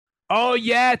Oh,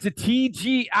 yeah, it's a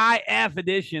TGIF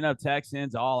edition of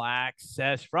Texans All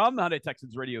Access from the Hyundai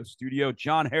Texans radio studio.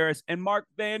 John Harris and Mark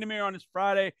Vandermeer on this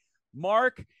Friday.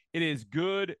 Mark, it is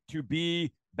good to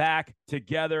be back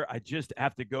together. I just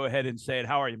have to go ahead and say it.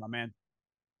 How are you, my man?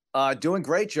 Doing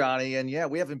great, Johnny. And yeah,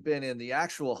 we haven't been in the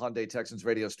actual Hyundai Texans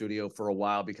radio studio for a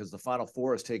while because the Final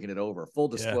Four has taken it over. Full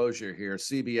Yeah. disclosure here,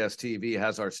 CBS TV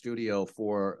has our studio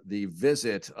for the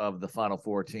visit of the Final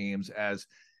Four teams as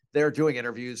they're doing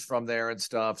interviews from there and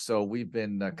stuff. So we've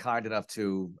been kind enough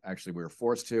to, actually we were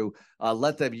forced to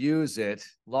let them use it.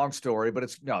 Long story, but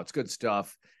it's good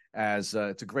stuff, as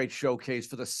it's a great showcase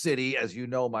for the city, as you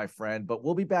know, my friend. But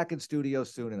we'll be back in studio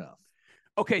soon enough.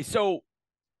 Okay, so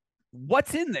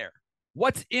what's in there?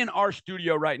 What's in our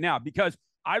studio right now? Because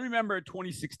I remember in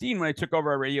 2016 when I took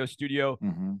over our radio studio,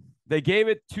 they gave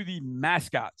it to the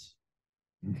mascots.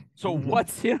 So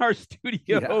what's in our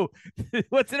studio? Yeah.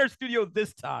 What's in our studio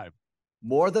this time?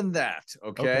 More than that,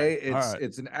 okay? Right.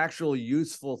 It's an actual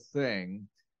useful thing.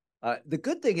 The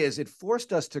good thing is it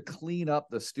forced us to clean up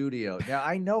the studio. Now,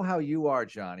 I know how you are,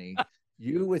 Johnny,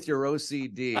 you with your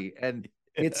OCD, and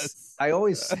it's, I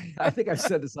always say, I think I've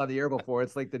said this on the air before,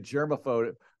 it's like the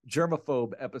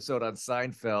germaphobe episode on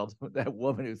Seinfeld, that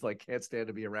woman who's like can't stand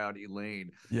to be around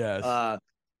Elaine. Yes.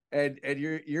 And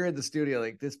you're in the studio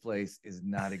like, this place is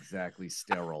not exactly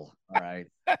sterile. All right.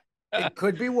 It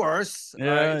could be worse.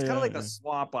 Yeah, it's kind of like the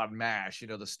swamp on MASH,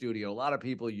 the studio. A lot of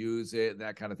people use it and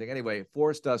that kind of thing. Anyway, it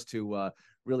forced us to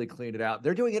really clean it out.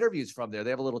 They're doing interviews from there. They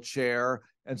have a little chair.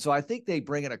 And so I think they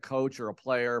bring in a coach or a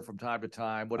player from time to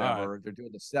time, whatever. Right. They're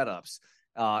doing the setups.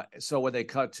 So when they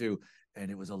cut to, and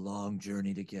it was a long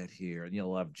journey to get here, and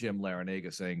you'll have Jim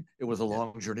Larinaga saying it was a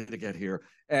long journey to get here,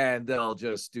 and they'll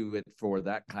just do it for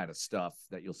that kind of stuff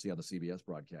that you'll see on the CBS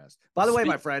broadcast. By the way,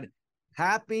 my friend,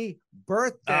 happy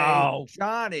birthday,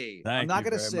 Johnny. I'm not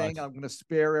going to sing. I'm going to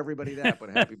spare everybody that, but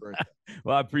happy birthday.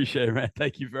 Well, I appreciate it, man.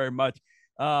 Thank you very much.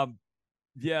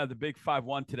 Yeah, the big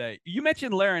 5-1 today. You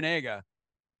mentioned Larinaga.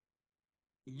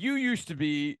 You used to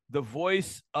be the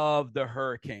voice of the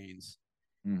Hurricanes,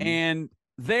 and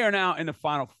they are now in the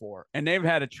Final Four, and they've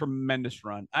had a tremendous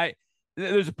run.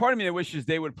 There's a part of me that wishes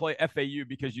they would play FAU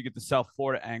because you get the South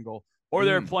Florida angle, or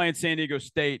they're playing San Diego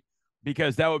State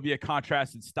because that would be a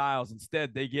contrast in styles.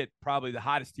 Instead, they get probably the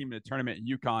hottest team in the tournament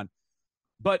in UConn.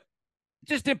 But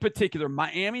just in particular,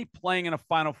 Miami playing in a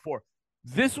Final Four.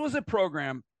 This was a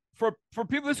program for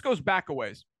people. This goes back a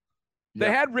ways. They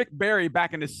had Rick Barry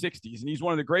back in the 60s, and he's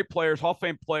one of the great players, Hall of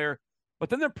Fame player. But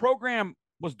then their program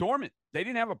was dormant. They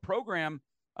didn't have a program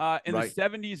in the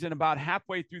 70s and about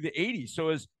halfway through the 80s. So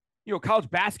as college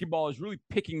basketball is really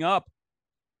picking up,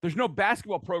 there's no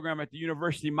basketball program at the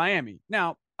University of Miami.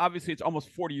 Now, obviously, it's almost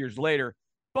 40 years later,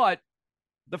 but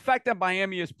the fact that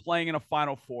Miami is playing in a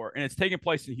Final Four and it's taking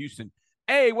place in Houston,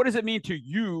 what does it mean to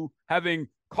you having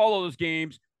called all those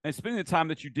games and spending the time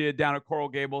that you did down at Coral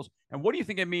Gables? And what do you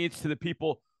think it means to the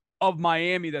people of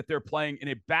Miami that they're playing in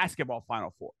a basketball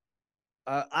Final Four?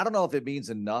 I don't know if it means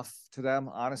enough to them,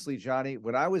 honestly, Johnny.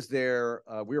 When I was there,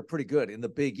 we were pretty good in the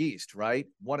Big East, right?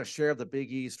 Won a share of the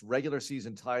Big East regular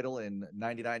season title in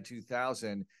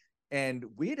 99-2000. And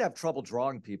we'd have trouble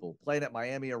drawing people playing at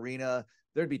Miami Arena.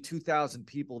 There'd be 2,000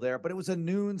 people there, but it was a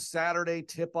noon Saturday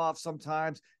tip-off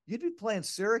sometimes. You'd be playing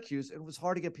Syracuse, and it was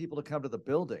hard to get people to come to the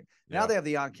building. Now they have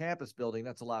the on-campus building.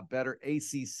 That's a lot better.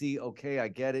 ACC, okay, I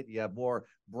get it. You have more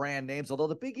brand names, although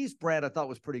the Big East brand I thought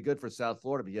was pretty good for South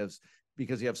Florida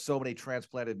because you have so many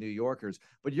transplanted New Yorkers.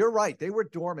 But you're right. They were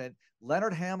dormant.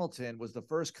 Leonard Hamilton was the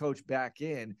first coach back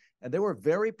in, and they were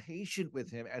very patient with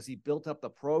him as he built up the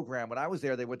program. When I was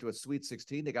there, they went to a Sweet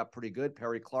 16. They got pretty good.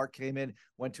 Perry Clark came in,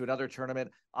 went to another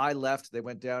tournament. I left. They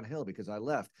went downhill because I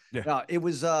left. Yeah. Now, it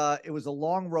was a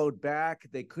long road back.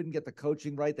 They couldn't get the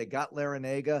coaching right. They got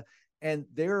Larinaga, and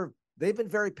they've been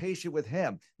very patient with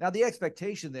him. Now, the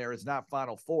expectation there is not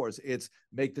Final Fours. It's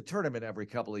make the tournament every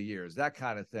couple of years, that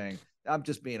kind of thing. I'm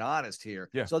just being honest here.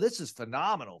 Yeah. So this is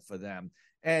phenomenal for them.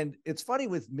 And it's funny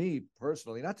with me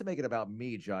personally, not to make it about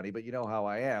me, Johnny, but you know how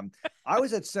I am. I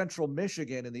was at Central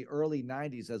Michigan in the early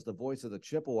 90s as the voice of the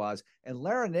Chippewas, and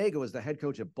Larinaga was the head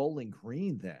coach at Bowling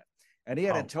Green then. And he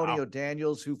had Antonio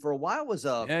Daniels, who for a while was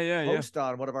a host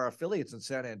on one of our affiliates in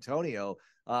San Antonio.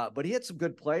 But he had some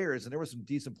good players, and there were some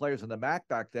decent players in the MAC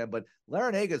back then. But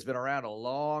Larinaga has been around a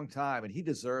long time, and he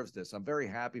deserves this. I'm very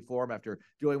happy for him after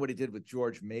doing what he did with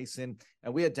George Mason.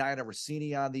 And we had Diana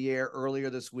Rossini on the air earlier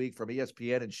this week from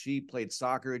ESPN, and she played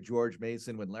soccer at George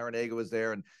Mason when Larinaga was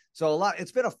there. And so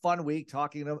it's been a fun week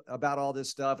talking about all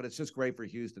this stuff, and it's just great for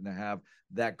Houston to have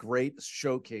that great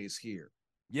showcase here.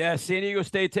 Yeah, San Diego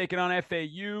State taking on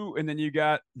FAU, and then you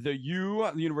got the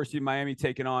University of Miami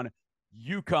taking on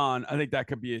UConn, I think that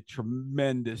could be a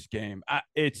tremendous game.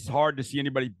 It's hard to see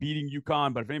anybody beating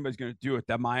UConn, but if anybody's going to do it,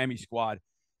 that Miami squad,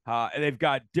 and they've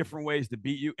got different ways to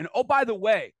beat you. And oh, by the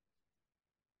way,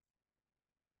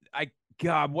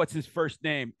 God, what's his first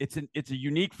name? It's a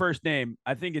unique first name.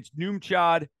 I think it's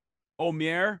Numchad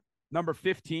Omer, number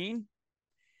 15.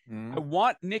 I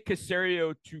want Nick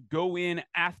Caserio to go in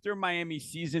after Miami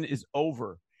season is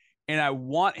over, and I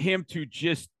want him to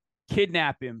just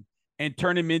kidnap him and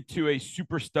turn him into a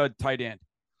super stud tight end,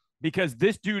 because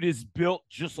this dude is built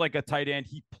just like a tight end.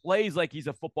 He plays like he's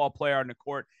a football player on the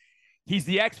court. He's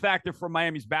the X factor for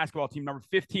Miami's basketball team, number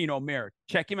 15, Omer.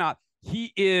 Check him out.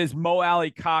 He is Mo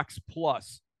Alley Cox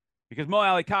plus, because Mo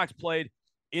Alley Cox played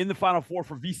in the Final Four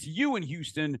for VCU in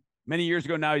Houston many years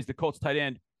ago. Now he's the Colts tight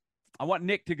end. I want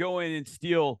Nick to go in and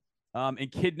steal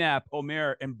and kidnap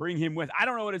Omer and bring him with. I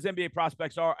don't know what his NBA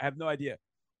prospects are. I have no idea.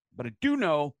 But I do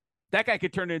know that guy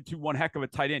could turn into one heck of a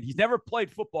tight end. He's never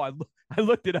played football. I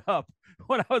looked it up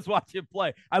when I was watching him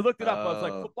play. I looked it up. I was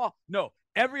like, football? No,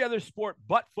 every other sport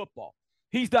but football.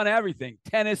 He's done everything.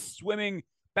 Tennis, swimming,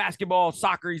 basketball,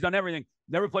 soccer. He's done everything.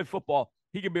 Never played football.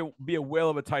 He could be a whale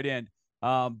of a tight end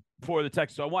for the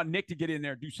Texans. So I want Nick to get in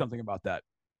there and do something about that.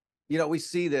 You know, we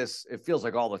see this, it feels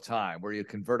like all the time, where you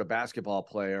convert a basketball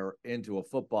player into a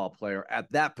football player at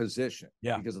that position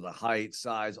because of the height,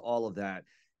 size, all of that.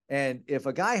 And if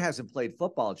a guy hasn't played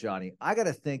football, Johnny, I got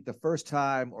to think the first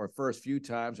time or first few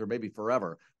times or maybe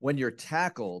forever, when you're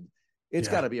tackled, it's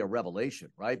got to be a revelation,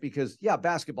 right? Because,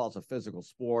 basketball is a physical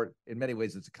sport. In many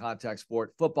ways, it's a contact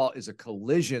sport. Football is a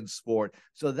collision sport.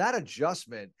 So that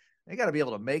adjustment, they got to be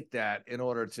able to make that in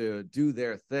order to do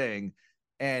their thing.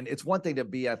 And it's one thing to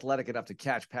be athletic enough to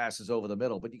catch passes over the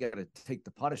middle, but you got to take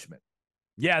the punishment.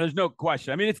 Yeah, there's no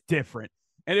question. I mean, it's different,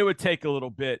 and it would take a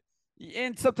little bit.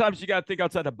 And sometimes you got to think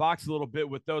outside the box a little bit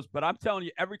with those. But I'm telling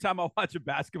you, every time I watch a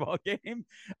basketball game,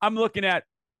 I'm looking at,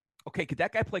 okay, could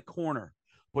that guy play corner?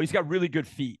 Well, he's got really good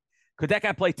feet. Could that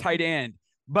guy play tight end?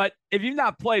 But if you've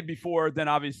not played before, then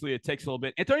obviously it takes a little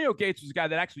bit. Antonio Gates was a guy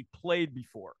that actually played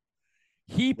before.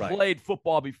 He played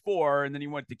football before, and then he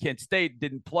went to Kent State,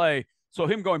 didn't play. So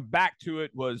him going back to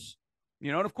it was,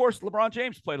 and of course, LeBron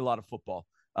James played a lot of football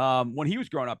when he was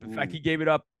growing up. In fact, he gave it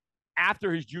up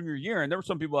after his junior year, and there were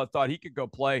some people that thought he could go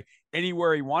play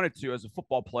anywhere he wanted to as a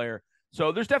football player.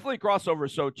 So there's definitely a crossover.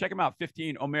 So check him out,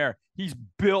 15, Omer. He's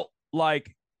built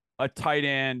like a tight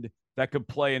end that could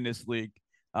play in this league.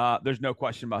 There's no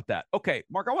question about that. Okay,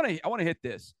 Mark, I want to hit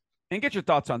this and get your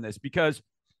thoughts on this, because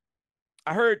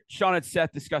I heard Sean and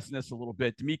Seth discussing this a little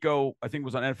bit. D'Amico, I think,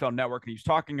 was on NFL Network, and he was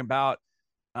talking about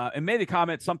and made a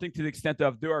comment, something to the extent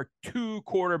of there are two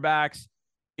quarterbacks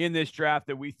in this draft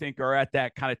that we think are at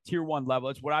that kind of tier one level.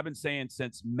 It's what I've been saying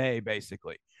since May,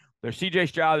 basically. There's C.J.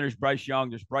 Stroud, there's Bryce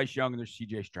Young, and there's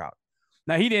C.J. Stroud.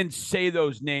 Now, he didn't say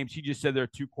those names. He just said there are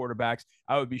two quarterbacks.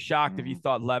 I would be shocked if he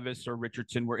thought Levis or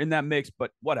Richardson were in that mix, but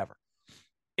whatever.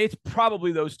 It's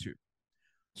probably those two.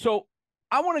 So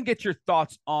I want to get your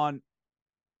thoughts on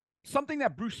something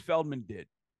that Bruce Feldman did.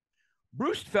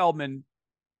 Bruce Feldman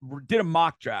did a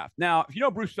mock draft. Now, if you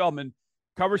know Bruce Feldman,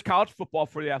 covers college football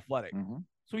for The Athletic.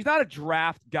 So he's not a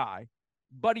draft guy,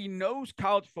 but he knows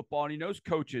college football and he knows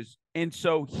coaches. And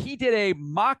so he did a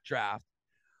mock draft.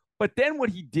 But then what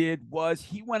he did was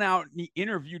he went out and he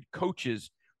interviewed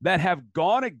coaches that have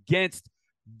gone against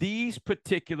these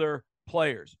particular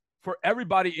players for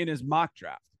everybody in his mock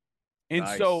draft. And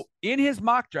so in his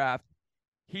mock draft,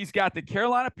 he's got the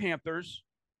Carolina Panthers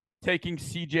taking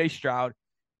C.J. Stroud.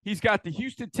 He's got the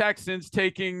Houston Texans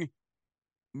taking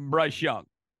Bryce Young,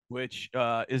 which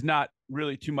is not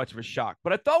really too much of a shock.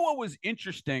 But I thought what was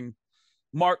interesting,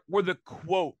 Mark, were the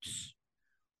quotes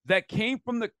that came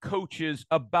from the coaches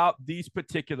about these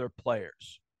particular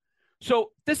players.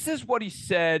 So this is what he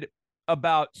said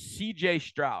about C.J.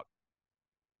 Stroud.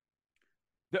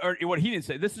 Or what he didn't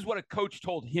say. This is what a coach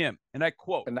told him, and I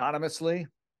quote. Anonymously?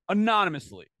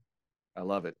 Anonymously. I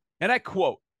love it. And I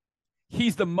quote,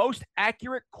 "He's the most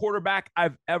accurate quarterback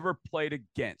I've ever played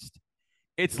against.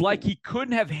 It's like he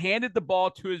couldn't have handed the ball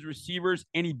to his receivers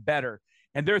any better,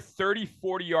 and they're 30,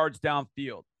 40 yards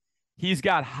downfield. He's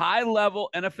got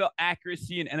high-level NFL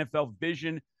accuracy and NFL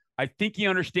vision. I think he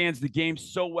understands the game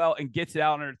so well and gets it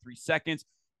out in under 3 seconds.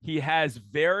 He has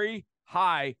very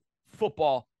high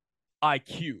football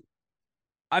IQ."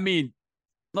 I mean,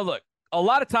 look, a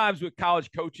lot of times with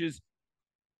college coaches,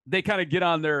 they kind of get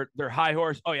on their high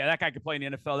horse. Oh, yeah, that guy could play in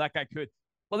the NFL. That guy could.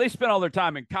 Well, they spend all their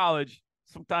time in college.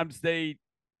 Sometimes they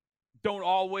don't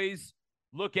always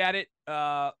look at it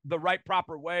the right,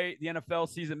 proper way. The NFL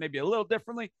sees it maybe a little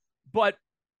differently. But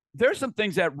there's some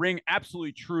things that ring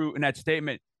absolutely true in that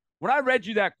statement. When I read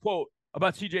you that quote,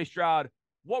 about CJ Stroud,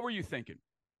 what were you thinking?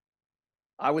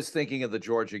 I was thinking of the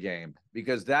Georgia game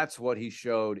because that's what he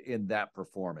showed in that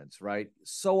performance, right?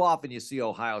 So often you see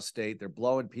Ohio State, they're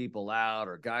blowing people out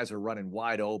or guys are running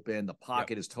wide open. The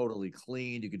pocket is totally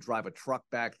clean. You can drive a truck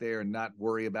back there and not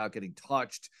worry about getting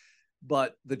touched.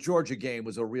 But the Georgia game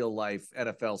was a real life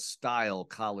NFL style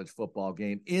college football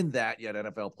game in that you had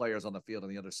NFL players on the field on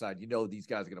the other side. You know, these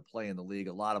guys are going to play in the league,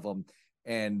 a lot of them.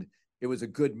 And it was a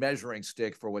good measuring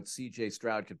stick for what CJ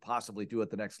Stroud could possibly do at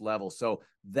the next level. So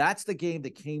that's the game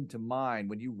that came to mind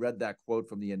when you read that quote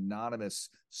from the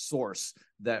anonymous source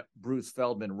that Bruce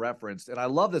Feldman referenced. And I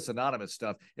love this anonymous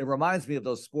stuff. It reminds me of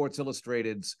those Sports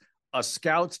Illustrated's A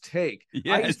Scout's Take.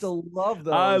 Yes. I used to love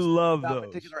those. I love those.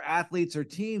 Particular athletes or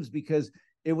teams because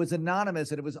it was anonymous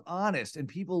and it was honest, and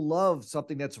people love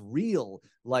something that's real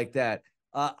like that.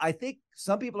 I think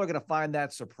some people are going to find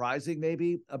that surprising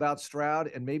maybe about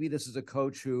Stroud, and maybe this is a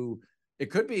coach who it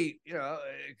could be,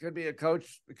 it could be a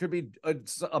coach, it could be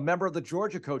a member of the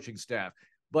Georgia coaching staff,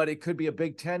 but it could be a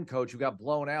Big Ten coach who got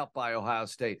blown out by Ohio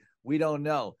State. We don't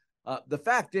know. The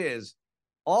fact is,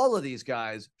 all of these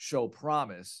guys show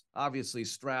promise. Obviously,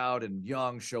 Stroud and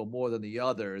Young show more than the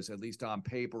others, at least on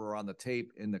paper or on the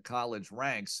tape in the college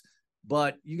ranks.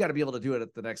 But you got to be able to do it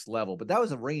at the next level. But that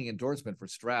was a ringing endorsement for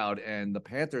Stroud, and the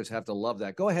Panthers have to love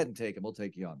that. Go ahead and take him. We'll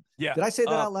take Young. Yeah. Did I say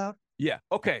that out loud? Yeah.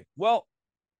 Okay. Well,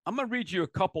 I'm going to read you a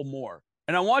couple more.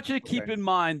 And I want you to keep in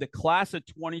mind the class of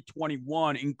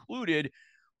 2021 included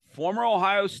former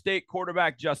Ohio State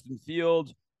quarterback Justin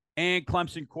Fields and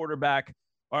Clemson quarterback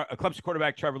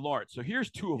Trevor Lawrence. So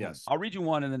here's two of them. I'll read you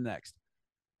one and then next.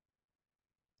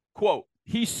 Quote,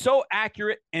 he's so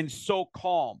accurate and so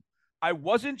calm. I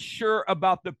wasn't sure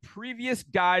about the previous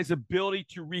guy's ability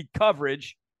to read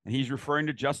coverage, and he's referring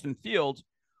to Justin Fields,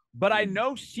 but I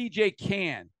know CJ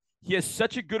can. He has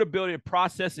such a good ability to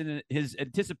process, and his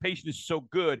anticipation is so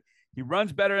good. He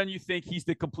runs better than you think. He's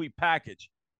the complete package.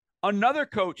 Another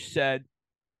coach said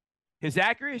his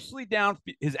accuracy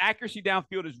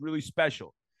downfield is really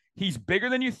special. He's bigger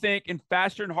than you think and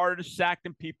faster and harder to sack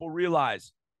than people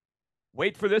realize.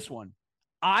 Wait for this one.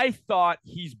 I thought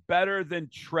he's better than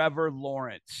Trevor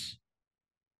Lawrence.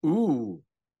 Ooh.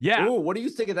 Yeah. Ooh, what do you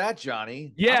think of that,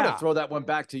 Johnny? Yeah. I'm going to throw that one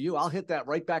back to you. I'll hit that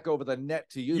right back over the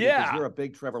net to you because you're a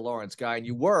big Trevor Lawrence guy, and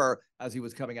you were as he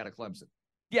was coming out of Clemson.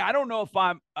 Yeah, I don't know if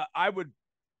I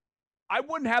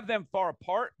wouldn't have them far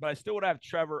apart, but I still would have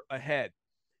Trevor ahead.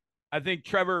 I think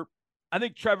Trevor's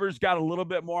got a little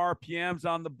bit more RPMs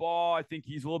on the ball. I think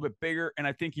he's a little bit bigger, and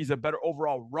I think he's a better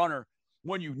overall runner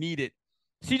when you need it.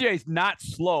 CJ's not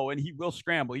slow, and he will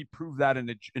scramble. He proved that in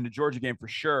the Georgia game for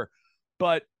sure.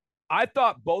 But I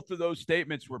thought both of those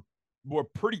statements were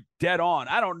pretty dead on.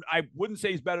 I wouldn't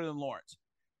say he's better than Lawrence,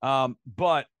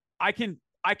 but I can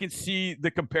see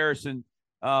the comparison.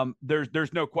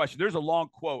 There's no question. There's a long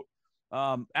quote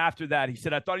after that. He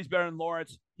said, "I thought he's better than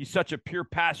Lawrence. He's such a pure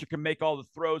passer, can make all the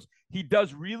throws. He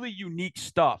does really unique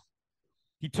stuff."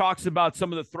 He talks about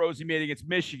some of the throws he made against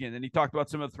Michigan, and he talked about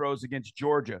some of the throws against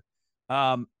Georgia.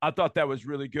 I thought that was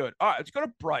really good. All right, let's go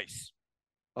to Bryce.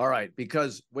 All right,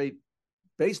 because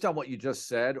based on what you just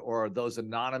said, or those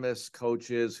anonymous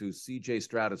coaches who CJ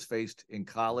Stroud has faced in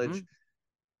college,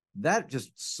 that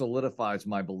just solidifies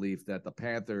my belief that the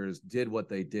Panthers did what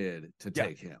they did to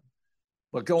take him.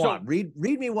 But go on, read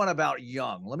me one about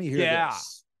Young. Let me hear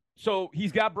this. So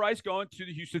he's got Bryce going to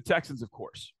the Houston Texans, of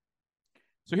course.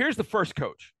 So here's the first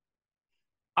coach.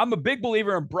 I'm a big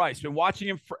believer in Bryce. Been watching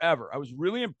him forever. I was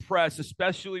really impressed,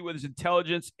 especially with his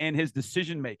intelligence and his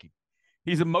decision-making.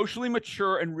 He's emotionally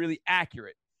mature and really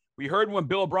accurate. We heard when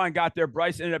Bill O'Brien got there,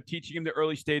 Bryce ended up teaching him the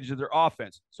early stages of their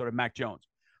offense. So did Mac Jones.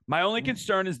 My only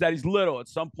concern is that he's little. At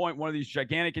some point, one of these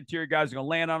gigantic interior guys is going to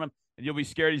land on him, and you'll be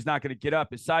scared he's not going to get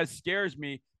up. His size scares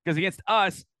me because against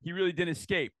us, he really didn't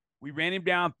escape. We ran him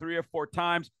down 3 or 4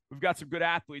 times. We've got some good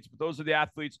athletes, but those are the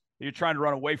athletes that you're trying to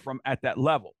run away from at that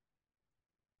level.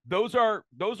 Those are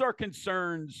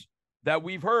concerns that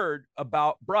we've heard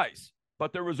about Bryce,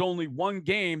 but there was only one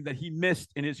game that he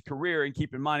missed in his career. And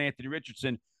keep in mind, Anthony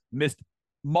Richardson missed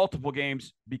multiple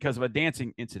games because of a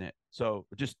dancing incident. So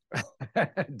just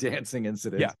dancing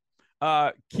incident.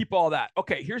 Yeah. Keep all that.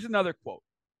 Okay. Here's another quote.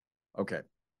 Okay.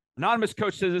 Anonymous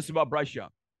coach says this about Bryce Young.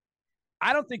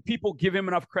 I don't think people give him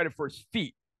enough credit for his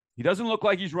feet. He doesn't look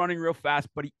like he's running real fast,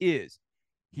 but he is.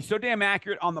 He's so damn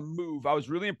accurate on the move. I was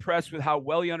really impressed with how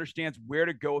well he understands where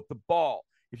to go with the ball.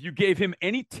 If you gave him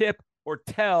any tip or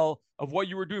tell of what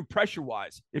you were doing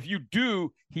pressure-wise, if you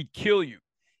do, he'd kill you.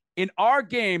 In our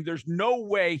game, there's no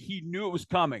way he knew it was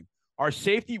coming. Our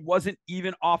safety wasn't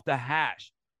even off the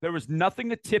hash. There was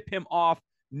nothing to tip him off,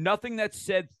 nothing that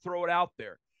said throw it out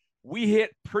there. We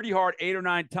hit pretty hard 8 or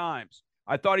 9 times.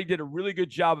 I thought he did a really good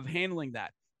job of handling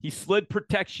that. He slid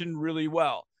protection really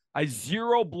well. I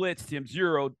zeroed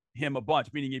him a bunch,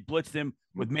 meaning he blitzed him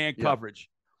with man coverage,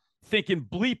 thinking,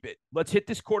 bleep it. Let's hit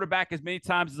this quarterback as many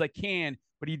times as I can.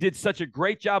 But he did such a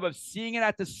great job of seeing it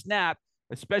at the snap,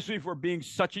 especially for being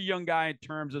such a young guy in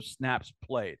terms of snaps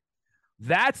played.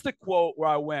 That's the quote where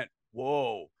I went,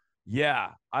 whoa,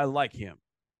 yeah, I like him.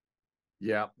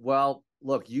 Yeah. Well,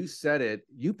 look, you said it.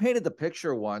 You painted the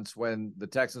picture once when the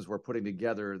Texans were putting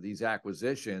together these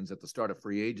acquisitions at the start of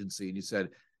free agency. And you said,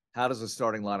 how does the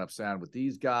starting lineup sound with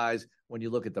these guys? When you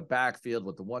look at the backfield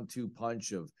with the 1-2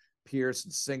 punch of Pierce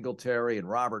and Singletary and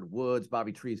Robert Woods,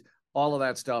 Bobby Trees, all of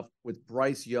that stuff with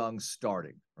Bryce Young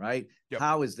starting, right? Yep.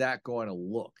 How is that going to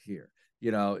look here?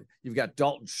 You know, you've got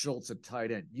Dalton Schultz at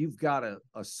tight end. You've got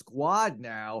a squad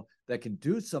now that can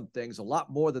do some things a lot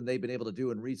more than they've been able to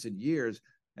do in recent years.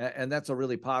 And that's a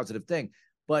really positive thing.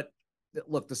 But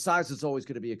look, the size is always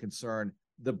going to be a concern.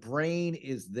 The brain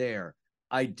is there.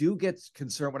 I do get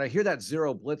concerned when I hear that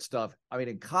zero blitz stuff. I mean,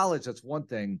 in college, that's one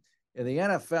thing. In the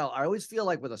NFL, I always feel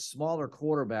like with a smaller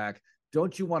quarterback,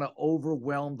 don't you want to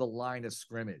overwhelm the line of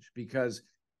scrimmage? Because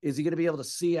is he going to be able to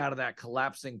see out of that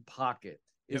collapsing pocket?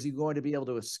 Is he going to be able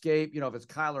to escape? You know, if it's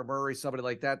Kyler Murray, somebody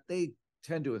like that, they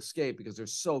tend to escape because they're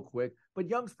so quick. But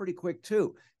Young's pretty quick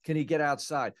too. Can he get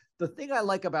outside? The thing I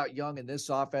like about Young in this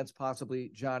offense,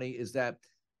 possibly, Johnny, is that,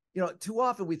 you know, too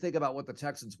often we think about what the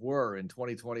Texans were in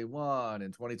 2021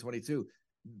 and 2022.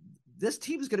 This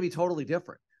team is going to be totally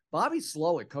different. Bobby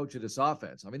Slowick coaching this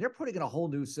offense. I mean, they're putting in a whole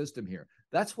new system here.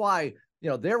 That's why, you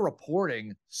know, they're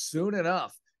reporting soon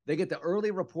enough. They get the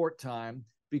early report time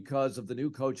because of the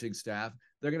new coaching staff.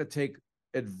 They're going to take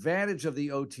advantage of the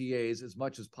OTAs as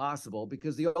much as possible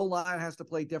because the O-line has to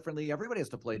play differently. Everybody has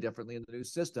to play differently in the new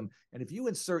system. And if you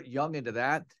insert Young into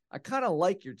that, I kind of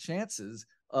like your chances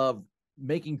of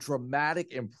making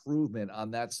dramatic improvement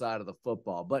on that side of the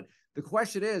football. But the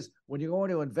question is, when you're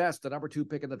going to invest the number 2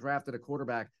 pick in the draft at a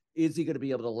quarterback, is he going to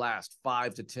be able to last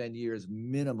 5 to 10 years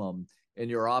minimum in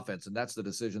your offense? And that's the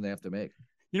decision they have to make.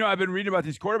 You know, I've been reading about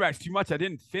these quarterbacks too much. I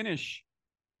didn't finish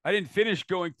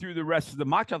going through the rest of the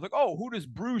mock draft. Like, oh, who does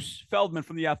Bruce Feldman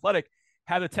from The Athletic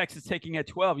have the Texans taking at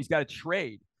 12? He's got a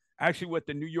trade actually with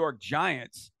the New York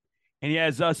Giants, and he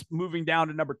has us moving down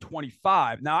to number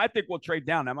 25. Now, I think we'll trade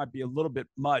down. That might be a little bit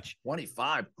much.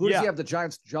 25? Who does he have the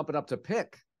Giants jumping up to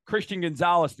pick? Christian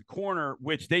Gonzalez, the corner,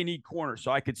 which they need corners,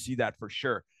 so I could see that for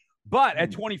sure. But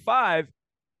at 25,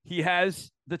 he has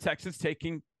the Texans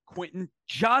taking Quentin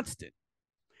Johnston.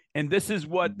 And this is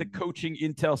what the coaching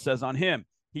intel says on him.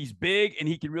 He's big, and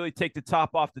he can really take the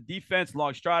top off the defense.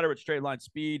 Long strider with straight line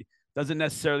speed. Doesn't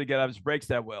necessarily get out of his breaks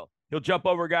that well. He'll jump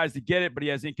over guys to get it, but he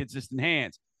has inconsistent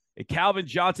hands. A Calvin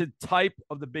Johnson type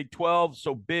of the Big 12,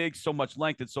 so big, so much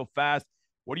length, and so fast.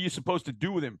 What are you supposed to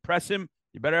do with him? Press him?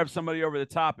 You better have somebody over the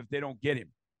top if they don't get him.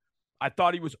 I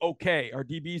thought he was okay. Our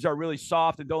DBs are really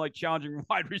soft and don't like challenging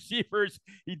wide receivers.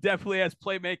 He definitely has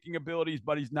playmaking abilities,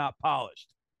 but he's not polished.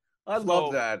 I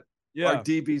love that. Yeah. Our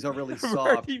DBs are really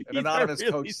soft. An anonymous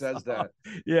really coach says that.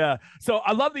 Yeah. So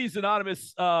I love these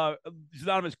anonymous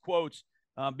quotes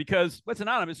because what's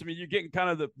anonymous? I mean, you're getting kind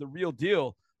of the real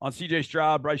deal on C.J.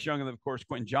 Stroud, Bryce Young, and then, of course,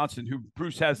 Quentin Johnston, who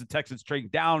Bruce has the Texans trading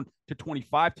down to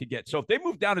 25 to get. So if they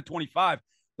move down to 25,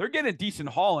 they're getting a decent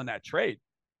haul in that trade.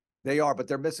 They are, but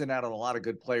they're missing out on a lot of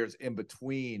good players in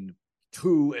between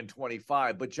 2 and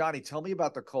 25. But Johnny, tell me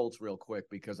about the Colts real quick,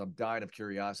 because I'm dying of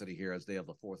curiosity here as they have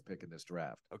the 4th pick in this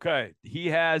draft. Okay. He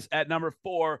has at number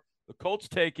 4, the Colts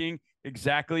taking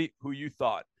exactly who you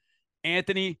thought.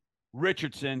 Anthony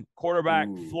Richardson, quarterback,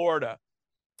 Florida.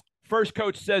 First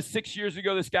coach says 6 years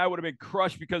ago, this guy would have been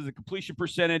crushed because of the completion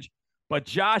percentage, but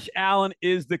Josh Allen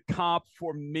is the comp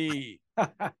for me.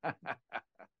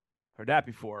 Heard that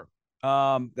before.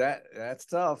 That's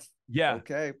tough. Yeah.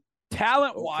 Okay.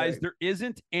 Talent-wise, there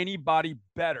isn't anybody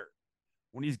better.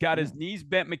 When he's got his knees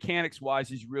bent mechanics-wise,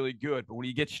 he's really good. But when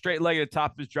he gets straight-legged at the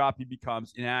top of his drop, he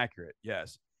becomes inaccurate.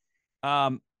 Yes.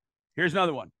 Here's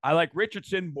another one. I like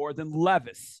Richardson more than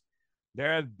Levis.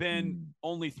 There have been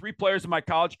only 3 players in my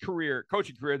coaching career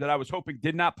that I was hoping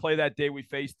did not play that day we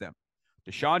faced them.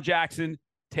 Deshaun Jackson,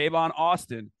 Tavon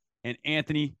Austin, and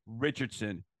Anthony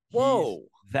Richardson. Whoa.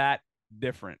 He's that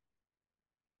different.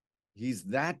 He's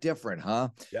that different, huh?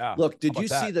 Yeah. Look, did you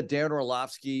see the Darren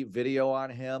Orlovsky video on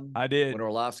him? I did. When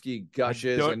Orlovsky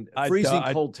gushes and freezing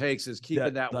cold takes is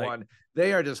keeping that one.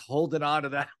 They are just holding on to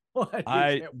that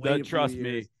one. Trust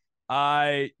me.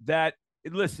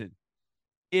 Listen,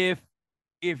 if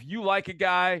you like a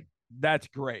guy, that's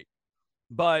great.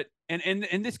 But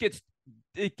and this gets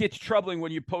troubling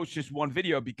when you post just one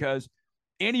video, because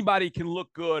anybody can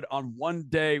look good on one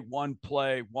day, one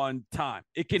play, one time.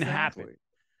 It can happen.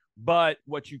 But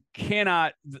what you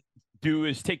cannot do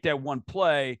is take that one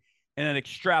play and then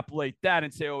extrapolate that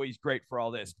and say, oh, he's great for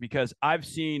all this. Because I've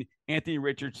seen Anthony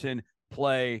Richardson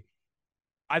play,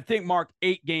 I think, Mark,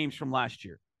 8 games from last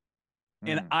year.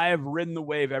 And I have ridden the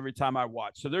wave every time I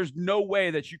watch. So there's no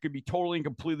way that you could be totally and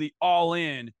completely all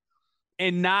in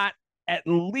and not at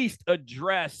least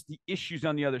address the issues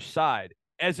on the other side,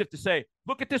 as if to say,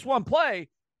 look at this one play.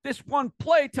 This one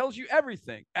play tells you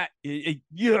everything.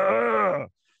 Yeah.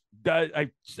 I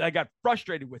got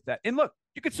frustrated with that. And look,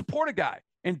 you could support a guy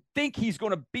and think he's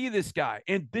going to be this guy.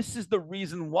 And this is the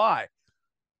reason why.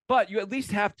 But you at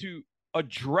least have to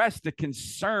address the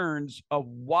concerns of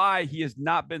why he has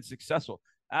not been successful.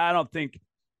 I don't think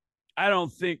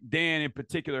Dan in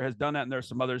particular has done that, and there are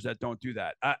some others that don't do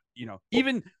that.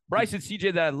 Even Bryce and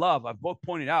CJ that I love, I've both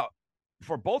pointed out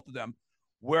for both of them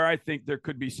where I think there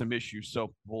could be some issues.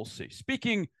 So we'll see.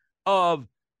 Speaking of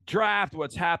draft,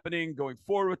 what's happening going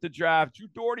forward with the draft, Drew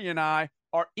Doherty and I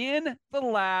are in the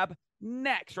lab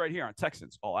next right here on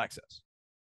Texans All Access.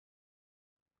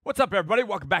 What's up, everybody?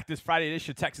 Welcome back to this Friday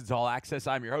edition of Texans All Access.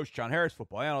 I'm your host, John Harris,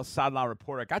 football analyst, sideline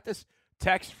reporter. I got this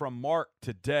text from Mark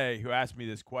today who asked me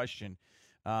this question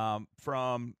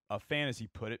from a fan, as he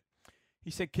put it. He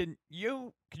said, can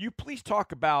you please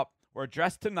talk about or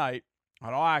address tonight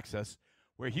on All Access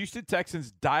where Houston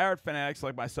Texans diehard fanatics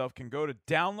like myself can go to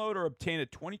download or obtain a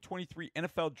 2023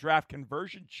 NFL draft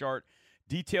conversion chart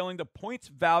detailing the points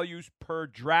values per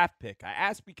draft pick. I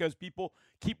ask because people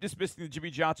keep dismissing the Jimmy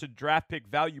Johnson draft pick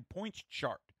value points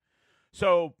chart.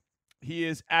 So he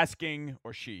is asking,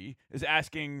 or she is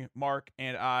asking Mark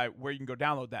and I where you can go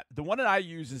download that. The one that I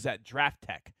use is at Draft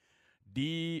Tech,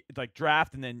 like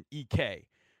draft and then EK.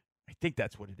 I think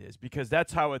that's what it is because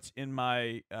that's how it's in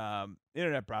my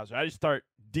internet browser. I just start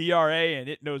DRA and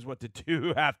it knows what to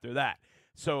do after that.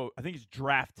 So I think it's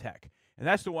Draft Tech, and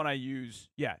that's the one I use.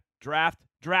 Yeah, draft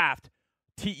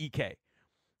TEK,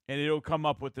 and it'll come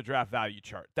up with the draft value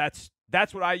chart. That's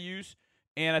what I use.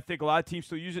 And I think a lot of teams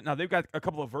still use it. Now, they've got a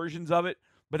couple of versions of it,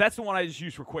 but that's the one I just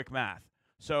use for quick math.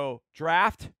 So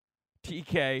draft,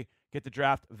 TK, get the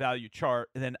draft value chart,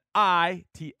 and then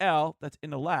ITL, that's in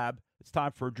the lab. It's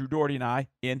time for Drew Doherty and I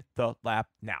in the lab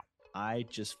now. I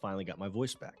just finally got my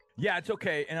voice back. Yeah, it's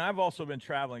okay. And I've also been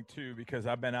traveling, too, because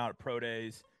I've been out at pro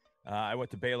days. I went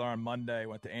to Baylor on Monday,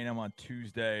 went to A&M on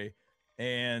Tuesday,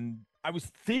 and I was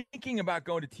thinking about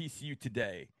going to TCU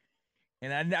today.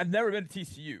 And I've never been to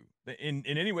TCU in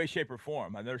any way, shape, or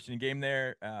form. I've never seen a game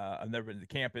there. I've never been to the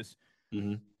campus.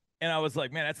 Mm-hmm. And I was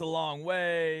like, man, that's a long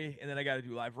way. And then I got to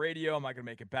do live radio. I'm not going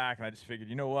to make it back. And I just figured,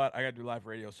 you know what? I got to do live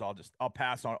radio, so I'll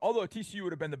pass on. Although TCU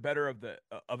would have been the better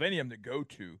of any of them to go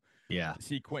to. Yeah. To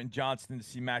see Quentin Johnston, to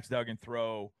see Max Duggan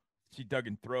throw. See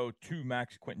Duggan throw to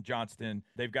Quentin Johnston.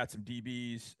 They've got some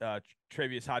DBs.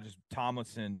 Travius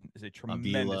Hodges-Tomlinson is a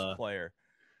tremendous player.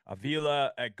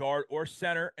 Avila at guard or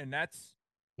center, and that's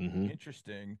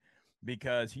interesting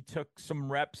because he took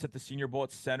some reps at the Senior Bowl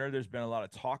at center. There's been a lot of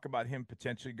talk about him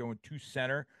potentially going to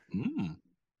center.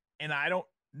 And I don't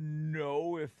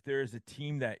know if there's a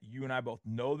team that you and I both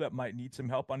know that might need some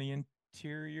help on the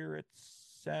interior at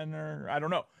center. I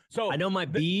don't know. So I know my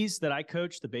Bees that I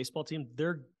coach, the baseball team,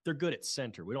 they're good at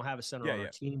center. We don't have a center on our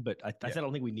team, but I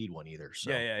don't think we need one either. So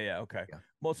yeah. Okay. Yeah.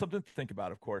 Well, something to think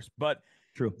about, of course. But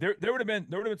true. There would have been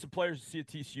some players to see at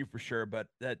TCU for sure, but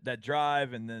that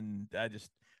drive, and then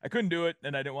I couldn't do it,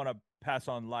 and I didn't want to pass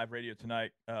on live radio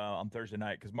tonight on Thursday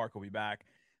night because Mark will be back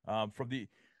from the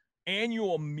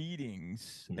annual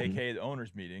meetings, aka the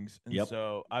owners' meetings, and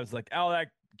so I was like, I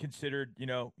considered,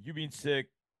 you being sick,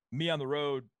 me on the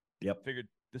road. Figured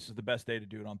this is the best day to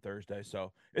do it on Thursday,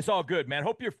 so it's all good, man.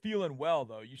 Hope you're feeling well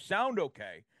though. You sound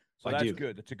okay, so that's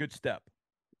good. That's a good step.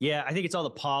 Yeah, I think it's all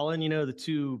the pollen. The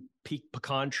 2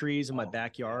 pecan trees in my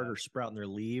backyard are sprouting their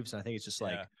leaves. And I think it's just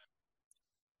like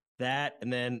that.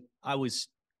 And then I'm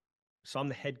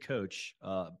the head coach,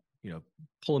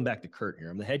 pulling back the curtain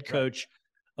here. I'm the head coach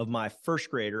of my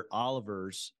first grader,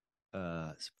 Oliver's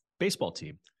baseball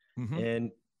team.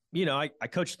 And, I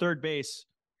coach third base.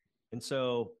 And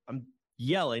so I'm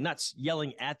yelling, not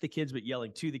yelling at the kids, but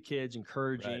yelling to the kids,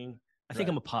 encouraging. I think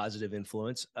I'm a positive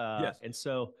influence. And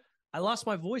so I lost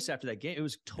my voice after that game. It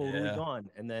was totally gone.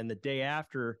 And then the day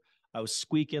after, I was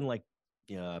squeaking like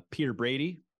Peter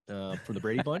Brady from the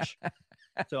Brady Bunch.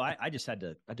 So I just had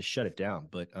to shut it down.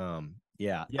 But I'm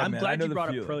glad you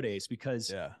brought up pro days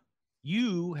because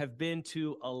you have been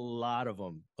to a lot of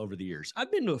them over the years. I've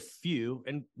been to a few,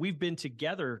 and we've been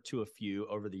together to a few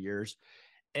over the years,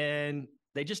 and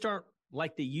they just aren't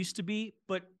like they used to be.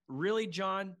 But really,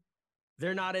 John,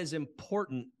 they're not as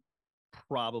important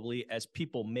probably as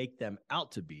people make them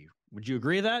out to be. Would you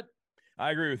agree with that?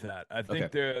 I agree with that. I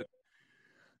think they're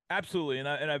absolutely, and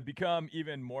I've become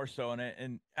even more so.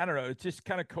 And I don't know, it just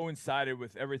kind of coincided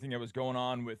with everything that was going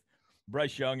on with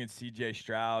Bryce Young and C.J.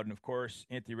 Stroud, and of course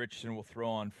Anthony Richardson will throw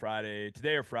on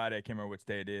today or Friday. I can't remember which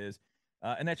day it is,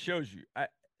 and that shows you.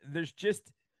 There's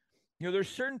just, there's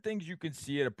certain things you can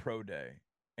see at a pro day,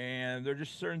 and there's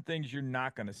just certain things you're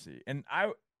not going to see. And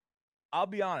I'll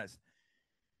be honest,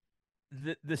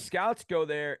 the scouts go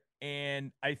there,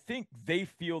 and I think they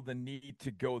feel the need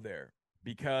to go there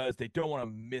because they don't want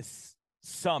to miss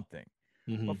something.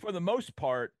 Mm-hmm. But for the most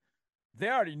part, they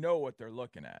already know what they're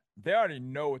looking at. They already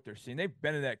know what they're seeing. They've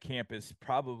been to that campus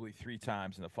probably 3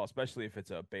 times in the fall, especially if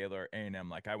it's a Baylor A&M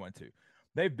like I went to.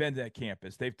 They've been to that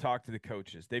campus. They've talked to the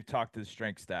coaches. They've talked to the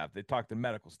strength staff. They've talked to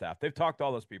medical staff. They've talked to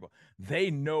all those people.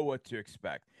 They know what to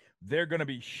expect. They're going to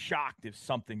be shocked if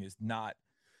something is not,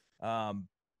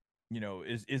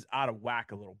 is out of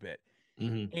whack a little bit.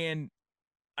 Mm-hmm. And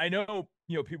I know,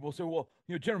 people say, well,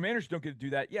 general managers don't get to do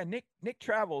that. Yeah, Nick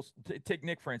travels. Take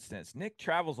Nick, for instance. Nick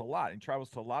travels a lot and travels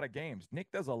to a lot of games. Nick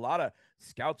does a lot of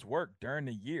scouts work during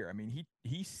the year. I mean,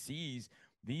 he sees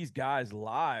these guys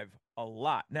live a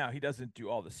lot. Now, he doesn't do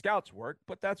all the scouts work,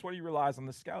 but that's what he relies on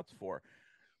the scouts for.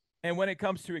 And when it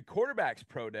comes to a quarterback's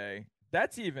pro day,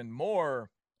 that's even more,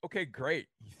 okay, great.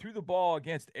 He threw the ball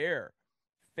against air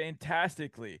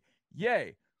fantastically.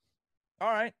 Yay.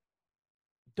 All right.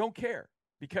 Don't care.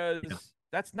 Because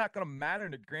that's not going to matter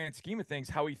in the grand scheme of things,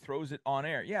 how he throws it on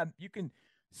air. Yeah, you can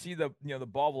see the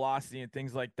ball velocity and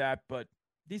things like that, but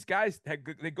these guys,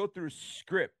 they go through a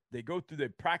script. They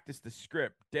practice the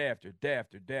script day after day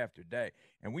after day after day.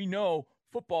 And we know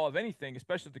football, of anything,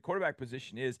 especially at the quarterback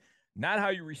position, is not how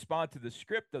you respond to the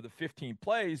script of the 15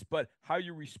 plays, but how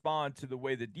you respond to the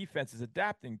way the defense is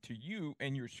adapting to you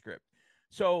and your script.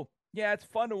 So, yeah, it's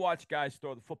fun to watch guys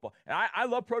throw the football. And I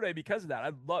love Pro Day because of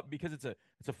that. Because it's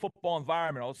a football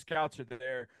environment. All the scouts are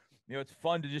there. It's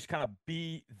fun to just kind of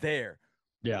be there.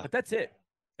 Yeah. But that's it.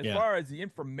 As far as the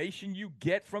information you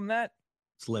get from that,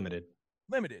 it's limited.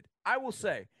 I will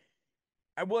say,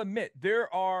 I will admit,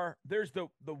 there's the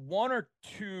 1 or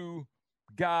 2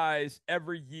 guys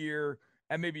every year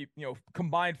and maybe,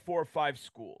 combined 4 or 5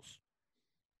 schools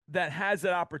that has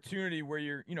that opportunity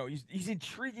where he's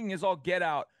intriguing as all get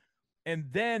out. And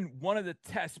then one of the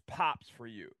tests pops for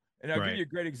you. And I'll give you a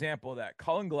great example of that.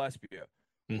 Cullen Gillespie.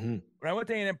 Mm-hmm. When I went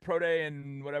to A&M Pro Day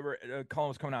and whatever, Cullen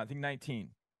was coming out, I think 19.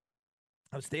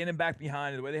 I was standing back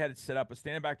behind, the way they had it set up, I was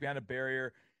standing back behind a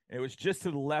barrier, and it was just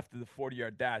to the left of the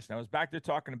 40-yard dash. And I was back there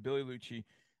talking to Billy Lucci,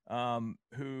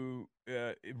 who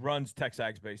runs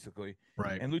Texags, basically.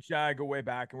 Right. And Lucci and I go way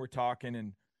back, and we're talking,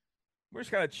 and we're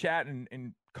just kind of chatting,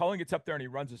 and Cullen gets up there, and he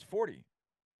runs his 40.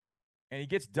 And he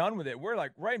gets done with it. We're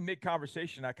like right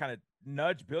mid-conversation. I kind of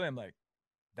nudge Billy. I'm like,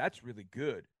 that's really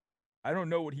good. I don't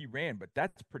know what he ran, but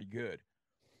that's pretty good.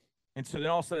 And so then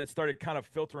all of a sudden it started kind of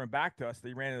filtering back to us that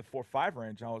he ran in the 4.5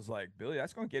 range. And I was like, Billy,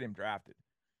 that's going to get him drafted.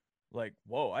 Like,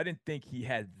 whoa, I didn't think he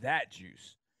had that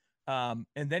juice. And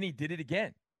then he did it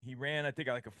again. He ran, I think,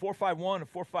 like a 4.51, a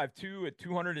 4.52 at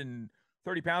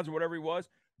 230 pounds or whatever he was.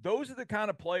 Those are the kind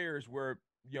of players where,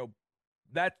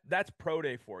 that's pro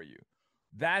day for you.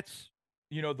 That's,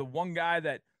 the one guy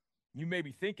that you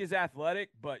maybe think is athletic,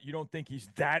 but you don't think he's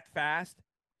that fast.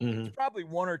 Mm-hmm. It's probably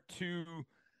 1 or 2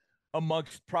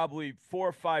 amongst probably 4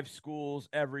 or 5 schools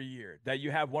every year that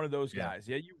you have one of those guys.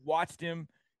 Yeah, you watched him,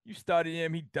 you study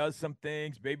him, he does some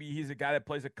things. Maybe he's a guy that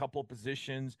plays a couple of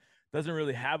positions, doesn't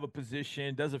really have a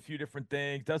position, does a few different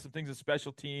things, does some things with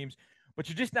special teams, but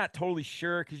you're just not totally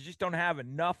sure because you just don't have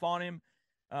enough on him.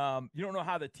 You don't know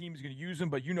how the team's going to use him,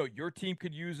 but your team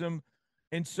could use him.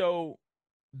 And so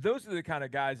those are the kind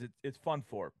of guys it's fun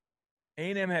for.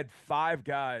 A&M had 5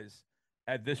 guys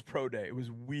at this pro day. It was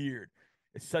weird.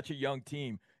 It's such a young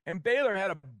team. And Baylor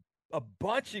had a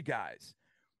bunch of guys.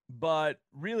 But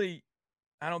really,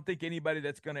 I don't think anybody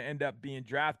that's going to end up being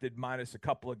drafted minus a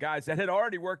couple of guys that had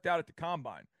already worked out at the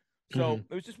combine. So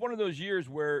It was just one of those years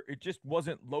where it just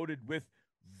wasn't loaded with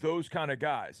those kind of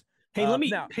guys. Hey, let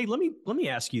me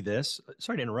ask you this.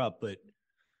 Sorry to interrupt, but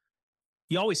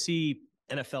you always see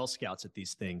NFL scouts at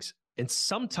these things, and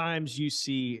sometimes you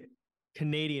see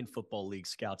Canadian Football League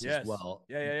scouts as well.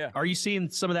 Yeah. Are you seeing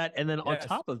some of that? And then on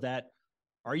top of that,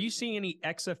 are you seeing any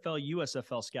XFL,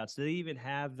 USFL scouts? Do they even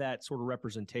have that sort of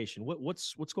representation?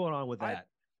 What's going on with that?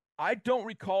 I don't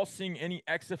recall seeing any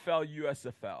XFL,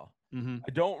 USFL. Mm-hmm.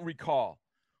 I don't recall.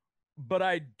 But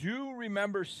I do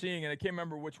remember seeing, and I can't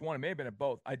remember which one. It may have been at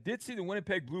both. I did see the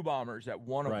Winnipeg Blue Bombers at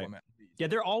one of them. At least. Yeah,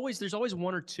 there's always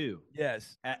 1 or 2.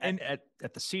 Yes.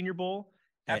 At the Senior Bowl,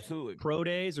 Absolutely. Pro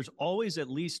days, there's always at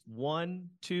least 1,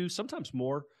 2, sometimes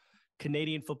more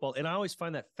Canadian football. And I always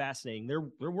find that fascinating.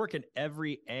 They're working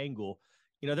every angle.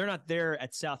 You know, they're not there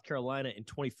at South Carolina in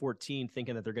 2014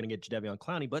 thinking that they're going to get Jadeveon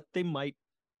Clowney, but they might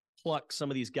pluck some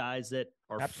of these guys that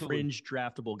are fringe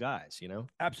draftable guys, you know?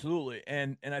 Absolutely.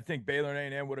 And I think Baylor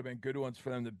and A&M would have been good ones for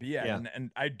them to be at. Yeah.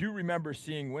 And I do remember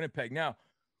seeing Winnipeg. Now,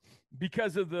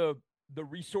 because of the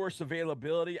resource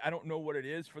availability, I don't know what it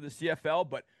is for the CFL,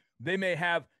 but they may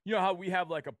have, you know how we have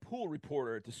like a pool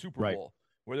reporter at the Super Bowl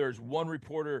where there's one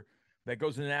reporter that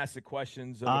goes in and asks the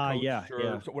questions of the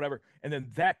coach or whatever. And then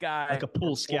that guy, like a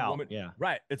pool scout. Woman,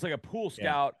 right. It's like a pool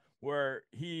scout where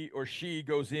he or she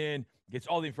goes in, gets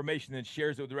all the information, then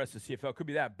shares it with the rest of the CFL. Could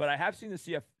be that. But I have seen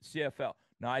the CFL.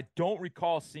 Now, I don't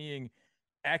recall seeing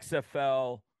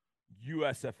XFL,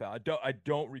 USFL. I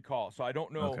don't recall. So I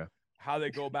don't know how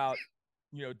they go about,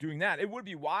 you know, doing that. It would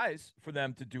be wise for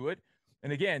them to do it.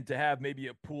 And again, to have maybe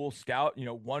a pool scout, you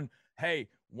know, one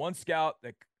scout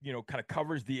that, you know, kind of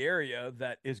covers the area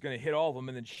that is going to hit all of them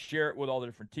and then share it with all the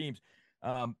different teams.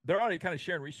 They're already kind of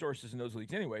sharing resources in those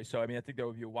leagues anyway. So, I mean, I think that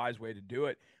would be a wise way to do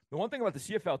it. The one thing about the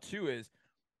CFL too is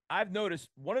I've noticed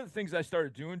one of the things I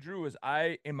started doing, Drew, is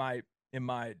in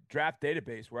my draft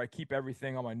database where I keep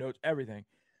everything on my notes, everything,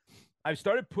 I've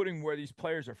started putting where these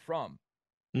players are from,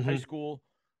 high school.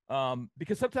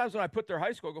 Because sometimes when I put their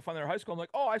high school, go find their high school, I'm like,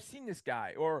 oh, I've seen this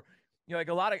guy. Or, you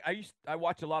know, like I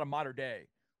watch a lot of Modern Day.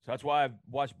 So that's why I've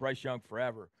watched Bryce Young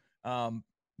forever.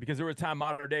 Because there was a time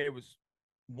Modern Day was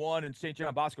 1 and St.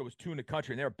 John Bosco was 2 in the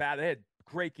country, and they were bad. They had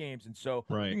great games. And so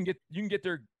you can get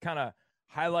their kind of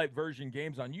highlight version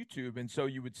games on YouTube. And so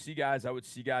you would see guys, I would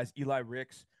see guys, Eli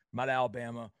Ricks from out of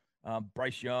Alabama,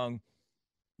 Bryce Young.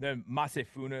 Then Mase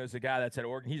Funa is a guy that's at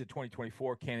Oregon. He's a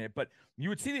 2024 candidate. But you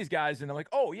would see these guys, and they're like,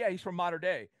 oh, yeah, he's from Modern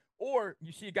Day. Or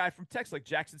you see a guy from Texas like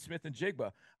Jackson Smith and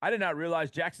Jigba. I did not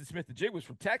realize Jackson Smith and Jigba was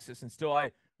from Texas until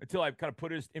I kind of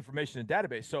put his information in the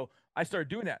database. So I started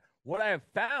doing that. What I have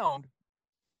found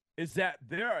is that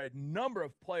there are a number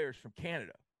of players from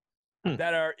Canada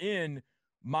that are in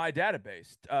my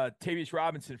database. Tavius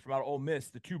Robinson from out of Ole Miss,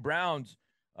 the 2 Browns,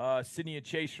 Sidney and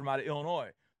Chase from out of Illinois.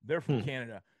 They're from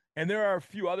Canada. And there are a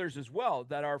few others as well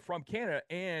that are from Canada.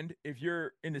 And if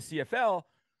you're in the CFL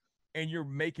and you're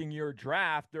making your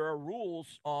draft, there are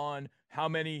rules on how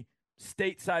many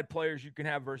stateside players you can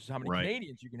have versus how many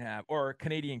Canadians you can have, or a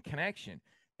Canadian connection.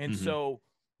 And so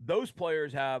those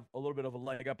players have a little bit of a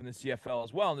leg up in the CFL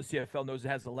as well. And the CFL knows it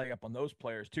has a leg up on those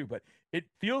players too. But it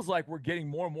feels like we're getting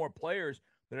more and more players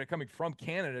that are coming from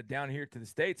Canada down here to the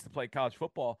States to play college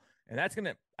football. And that's going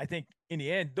to, I think, in the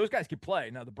end, those guys can play.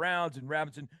 Now, the Browns and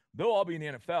Robinson, they'll all be in the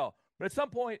NFL. But at some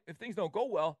point, if things don't go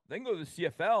well, they can go to the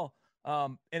CFL.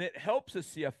 And it helps a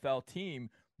CFL team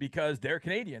because they're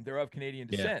Canadian. They're of Canadian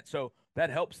descent. Yeah. So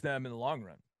that helps them in the long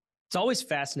run. It's always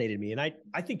fascinated me. And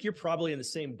I think you're probably in the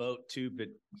same boat too. But,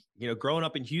 you know, growing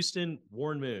up in Houston,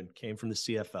 Warren Moon came from the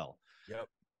CFL.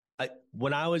 Yep.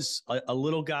 When I was a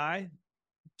little guy,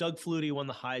 Doug Flutie won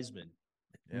the Heisman.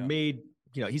 Yeah. Made,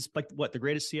 you know, he's like the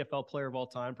greatest CFL player of all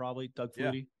time, probably, Doug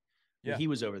Flutie. Yeah. He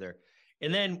was over there.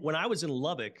 And then when I was in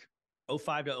Lubbock,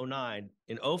 05 to 09,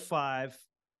 in 05,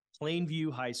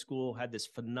 Plainview High School had this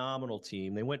phenomenal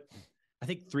team. They went, I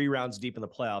think, 3 rounds deep in the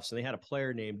playoffs, and they had a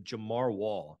player named Jamar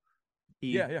Wall.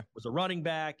 He was a running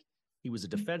back. He was a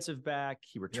defensive back.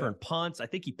 He returned punts. I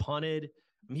think he punted.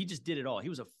 I mean, he just did it all. He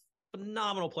was a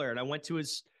phenomenal player. And I went to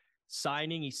his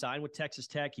signing. He signed with Texas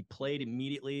Tech. He played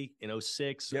immediately in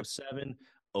 06, 07,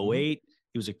 08.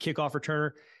 He was a kickoff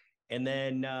returner. And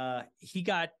then he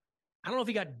got, I don't know if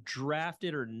he got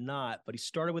drafted or not, but he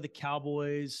started with the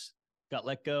Cowboys, got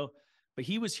let go. But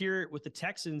he was here with the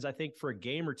Texans, I think, for a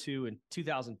game or two in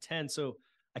 2010. So,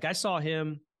 like, I saw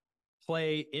him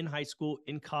play in high school,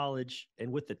 in college,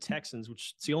 and with the Texans,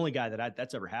 which is the only guy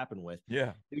that's ever happened with.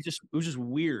 Yeah. It was just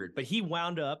weird. But he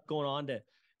wound up going on to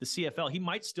the CFL. He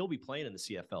might still be playing in the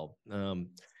CFL.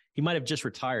 He might have just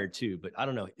retired too, but I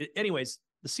don't know. Anyways,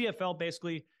 the CFL,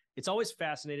 basically, it's always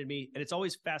fascinated me, and it's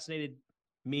always fascinated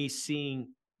me seeing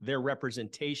their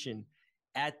representation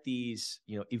at these,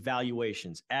 you know,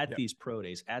 evaluations, at these pro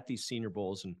days, at these Senior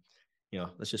Bowls. And, you know,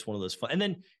 that's just one of those fun. And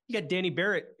then you got Danny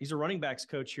Barrett. He's a running backs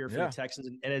coach here for the Texans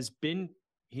and has been,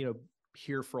 you know,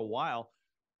 here for a while,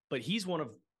 but he's one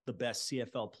of the best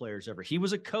CFL players ever. He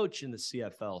was a coach in the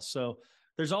CFL. So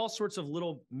there's all sorts of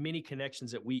little mini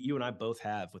connections that you and I both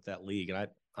have with that league. And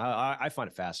I find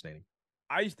it fascinating.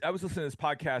 I was listening to this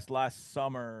podcast last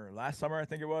summer, I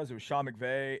think it was Sean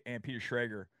McVay and Peter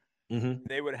Schrager.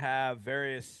 They would have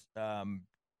various,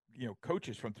 you know,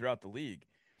 coaches from throughout the league.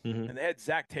 And they had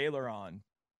Zach Taylor on.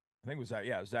 I think it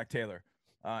was Zach Taylor.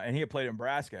 And he had played in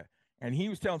Nebraska. and he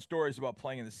was telling stories about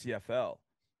playing in the CFL,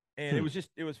 and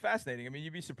it was fascinating. I mean,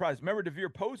 you'd be surprised. Remember Devere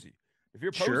Posey?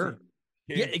 Devere Posey, Sure.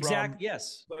 Yeah, came exactly. from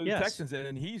Yes. the Yes. Texans,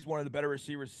 and he's one of the better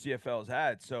receivers the CFL has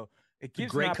had. So it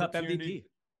gives Grey an Cup opportunity. MVP.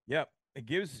 Yep, it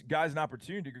gives guys an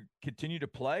opportunity to continue to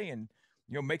play and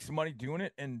make some money doing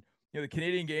it. And the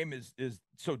Canadian game is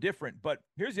so different. But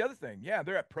here's the other thing. Yeah,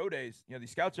 they're at pro days.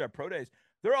 These scouts are at pro days.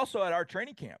 They're also at our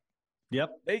training camp.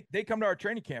 Yep. They come to our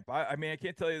training camp. I mean, I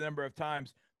can't tell you the number of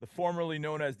times the formerly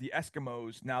known as the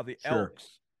Eskimos, now the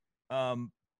Elks.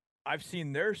 I've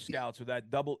seen their scouts with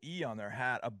that double E on their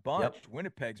hat a bunch. Yep.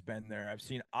 Winnipeg's been there. I've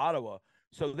seen Ottawa.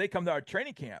 So they come to our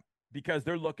training camp because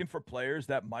they're looking for players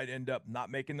that might end up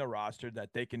not making the roster that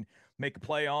they can make a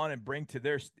play on and bring to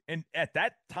their – and at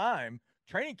that time,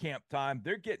 training camp time,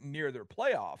 they're getting near their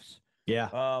playoffs. Yeah.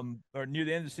 Or near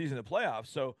the end of the season, the playoffs.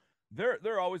 So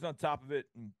they're always on top of it.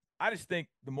 And I just think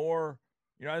the more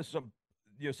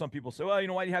some people say, well,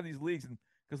 why do you have these leagues? And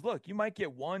because look, you might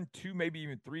get 1, 2, maybe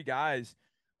even 3 guys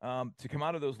to come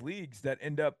out of those leagues that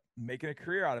end up making a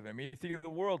career out of it. I mean, you think of the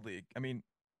World League. I mean,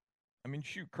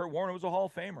 shoot, Kurt Warner was a Hall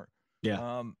of Famer.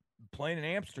 Yeah. Playing in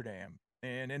Amsterdam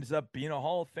and ends up being a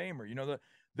Hall of Famer.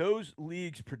 Those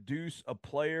leagues produce a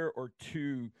player or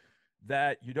two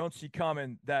that you don't see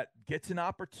coming that gets an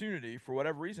opportunity for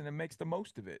whatever reason and makes the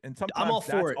most of it. And sometimes I'm all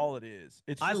for that's it. all it is.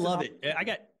 I love it.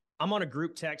 I'm on a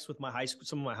group text with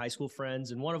some of my high school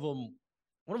friends, and one of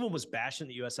them was bashing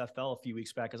the USFL a few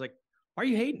weeks back. I was like, why are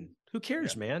you hating? Who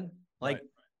cares, man? Like,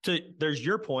 there's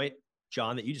your point,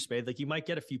 John, that you just made. Like, you might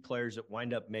get a few players that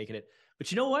wind up making it,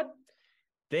 but you know what?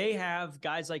 They have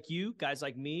guys like you, guys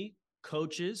like me,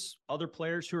 coaches, other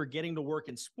players who are getting to work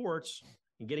in sports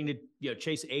and getting to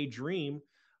chase a dream,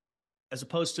 as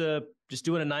opposed to just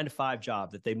doing a 9-to-5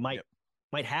 job that they might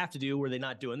have to do where they're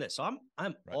not doing this. So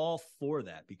I'm all for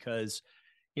that, because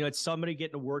it's somebody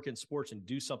getting to work in sports and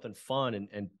do something fun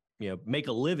and make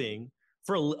a living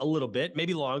for a little bit,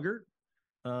 maybe longer,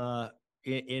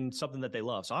 in something that they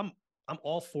love. So I'm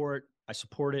all for it. I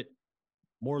support it.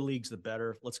 More leagues, the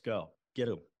better. Let's go. Get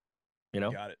them.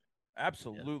 Got it.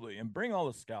 Absolutely. Yeah. And bring all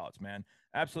the scouts, man.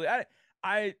 Absolutely.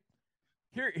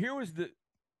 Here was the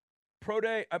pro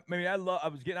day. I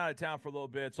was getting out of town for a little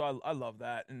bit, so I love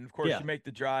that. And of course you make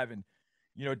the drive and,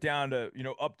 down to,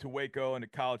 up to Waco and to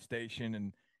College Station.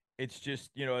 And it's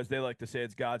just, as they like to say,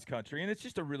 it's God's country. And it's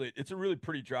just a really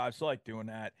pretty drive. So I like doing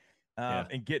that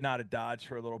and getting out of Dodge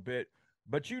for a little bit.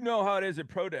 But how it is at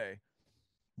pro day.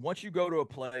 Once you go to a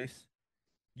place,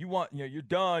 you're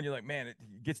done. You're like, man, it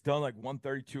gets done like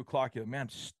 1:30, 2 o'clock. You're like, man, I'm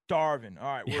starving. All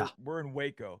right, we're in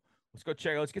Waco. Let's go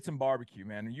check. Let's get some barbecue,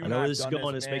 man. And I know where this is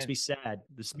going. This makes me sad.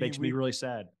 This makes me really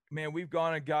sad. Man, we've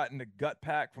gone and gotten the gut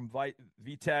pack from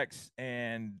VTEX,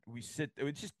 and we sit.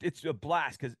 It's a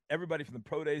blast because everybody from the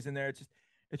pro days in there.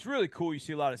 It's really cool. You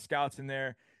see a lot of scouts in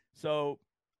there. So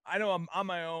I know I'm on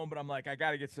my own, but I'm like, I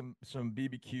got to get some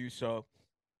BBQ. So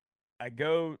I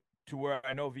go to where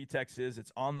I know VTEX is.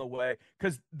 It's on the way,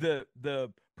 because the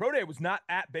pro day was not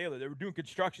at Baylor. They were doing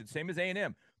construction, same as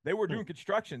A&M. They were doing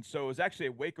construction, so it was actually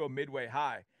at Waco Midway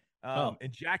High.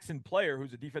 And Jackson Player,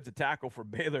 who's a defensive tackle for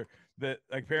Baylor, that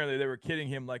apparently they were kidding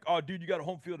him like, oh, dude, you got a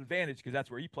home field advantage because that's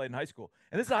where he played in high school.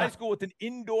 And this is a high school with an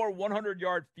indoor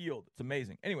 100-yard field. It's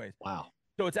amazing. Anyways. Wow.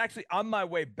 So it's actually on my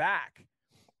way back,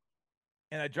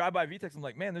 and I drive by VTEX. I'm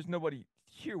like, man, there's nobody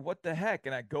here. What the heck?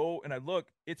 And I go and I look.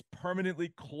 It's permanently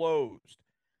closed.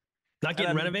 Not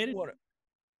getting renovated?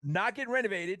 Not getting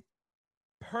renovated.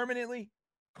 Permanently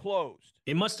closed.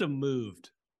 It must have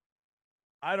moved.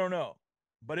 I don't know,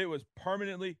 but it was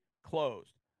permanently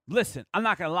closed. Listen, I'm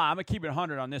not going to lie. I'm going to keep it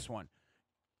 100 on this one.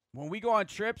 When we go on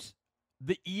trips,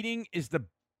 the eating is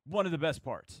one of the best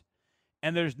parts.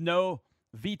 And there's no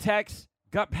VTEX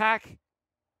gut pack.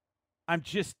 I'm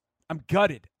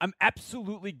gutted. I'm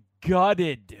absolutely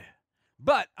gutted.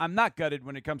 But I'm not gutted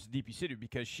when it comes to DP City,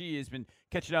 because she has been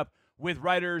catching up with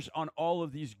writers on all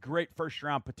of these great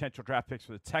first-round potential draft picks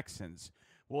for the Texans.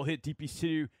 We'll hit DP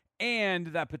City and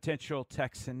that potential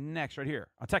Texan next right here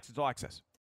on Texans All Access.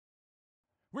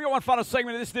 We got one final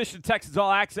segment of this edition of Texans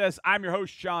All Access. I'm your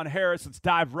host, Sean Harris. Let's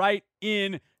dive right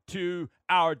into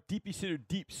our DP City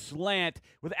Deep Slant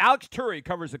with Alex Turry,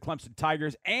 covers the Clemson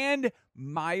Tigers, and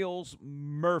Miles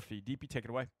Murphy. DP, take it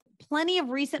away. Plenty of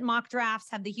recent mock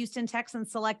drafts have the Houston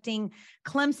Texans selecting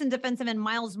Clemson defensive end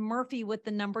Miles Murphy with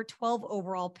the number 12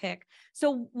 overall pick.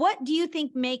 So what do you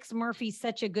think makes Murphy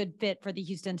such a good fit for the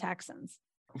Houston Texans?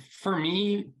 For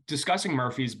me, discussing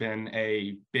Murphy's been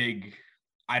a big,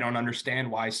 I don't understand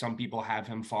why some people have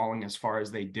him falling as far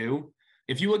as they do.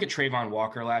 If you look at Trayvon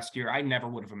Walker last year, I never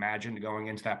would have imagined going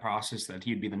into that process that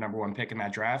he'd be the number 1 pick in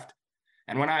that draft.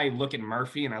 And when I look at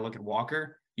Murphy and I look at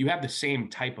Walker, you have the same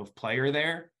type of player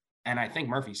there. And I think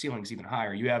Murphy's ceiling is even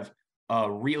higher. You have a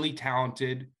really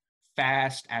talented,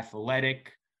 fast,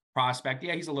 athletic prospect.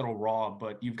 Yeah, he's a little raw,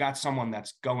 but you've got someone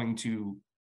that's going to,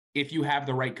 if you have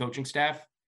the right coaching staff,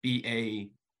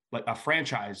 be a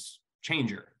franchise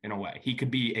changer in a way. He could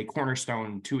be a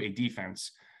cornerstone to a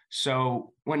defense.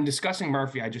 So when discussing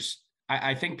Murphy,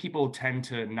 I think people tend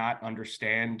to not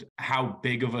understand how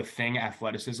big of a thing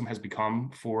athleticism has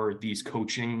become for these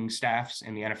coaching staffs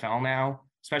in the NFL now,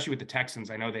 especially with the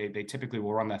Texans. I know they typically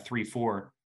will run that 3-4.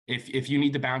 If you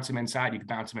need to bounce him inside, you can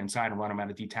bounce him inside and run him at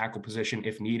a D tackle position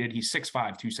if needed. He's 6'5",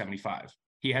 275.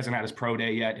 He hasn't had his pro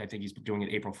day yet. I think he's doing it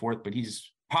April 4th, but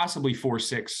he's possibly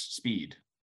 4'6" speed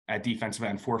at defensive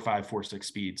end, 4'5", 4'6"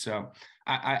 speed. So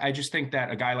I just think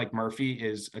that a guy like Murphy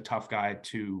is a tough guy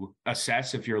to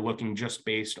assess if you're looking just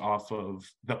based off of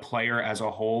the player as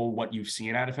a whole, what you've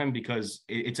seen out of him, because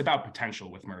it's about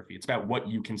potential with Murphy. It's about what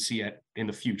you can see in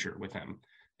the future with him.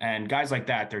 And guys like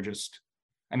that, they're just,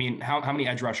 I mean, how many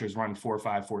edge rushers run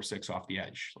 4'5", 4'6" off the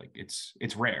edge? Like it's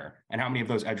rare. And how many of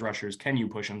those edge rushers can you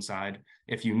push inside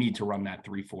if you need to run that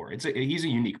 3-4? He's a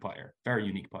unique player, very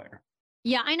unique player.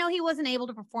 Yeah, I know he wasn't able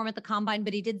to perform at the combine,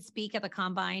 but he did speak at the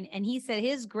combine. And he said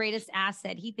his greatest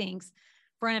asset, he thinks,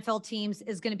 for NFL teams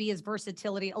is going to be his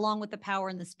versatility along with the power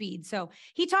and the speed. So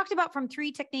he talked about from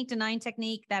 3 technique to 9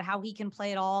 technique, that how he can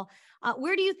play it all.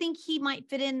 Where do you think he might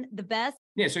fit in the best?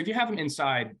 Yeah, so if you have him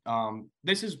inside,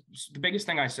 this is the biggest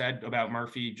thing I said about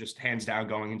Murphy, just hands down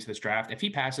going into this draft. If he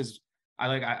passes,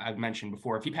 I've mentioned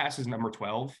before, if he passes number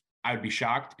 12, I would be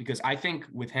shocked, because I think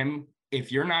with him,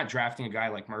 if you're not drafting a guy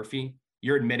like Murphy,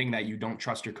 you're admitting that you don't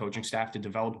trust your coaching staff to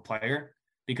develop a player.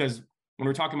 Because when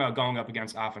we're talking about going up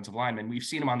against offensive linemen, we've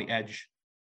seen him on the edge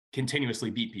continuously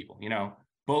beat people,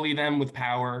 bully them with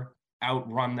power,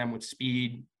 outrun them with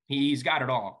speed. He's got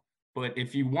it all. But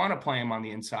if you want to play him on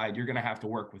the inside, you're going to have to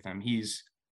work with him. He's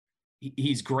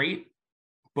great,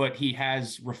 but he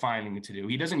has refining to do.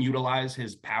 He doesn't utilize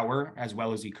his power as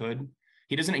well as he could.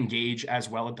 He doesn't engage as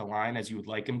well at the line as you would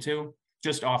like him to,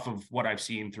 just off of what I've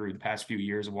seen through the past few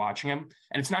years of watching him.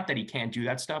 And it's not that he can't do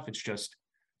that stuff. It's just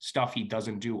stuff he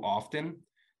doesn't do often.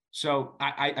 So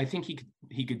I think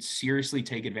he could seriously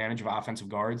take advantage of offensive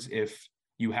guards if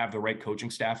you have the right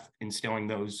coaching staff instilling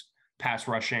those pass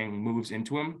rushing moves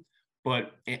into him.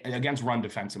 But against run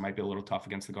defense, it might be a little tough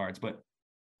against the guards. But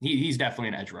he's definitely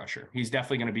an edge rusher. He's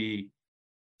definitely going to be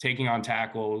taking on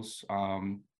tackles.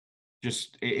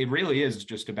 It really is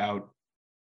just about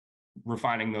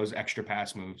refining those extra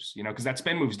pass moves, because that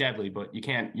spin move's deadly, but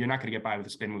you're not going to get by with a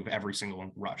spin move every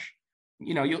single rush.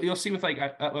 You'll see with like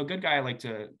a good guy I like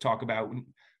to talk about.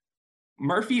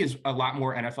 Murphy is a lot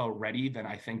more NFL ready than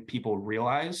I think people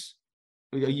realize.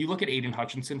 You look at Aiden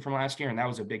Hutchinson from last year, and that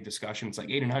was a big discussion. It's like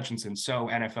Aiden Hutchinson's so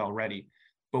NFL ready,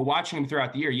 but watching him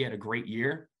throughout the year, he had a great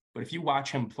year. But if you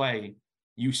watch him play,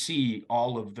 you see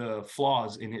all of the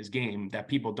flaws in his game that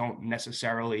people don't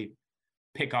necessarily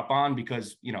pick up on,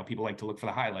 because, people like to look for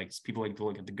the highlights. People like to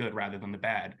look at the good rather than the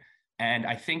bad. And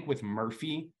I think with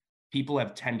Murphy, people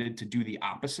have tended to do the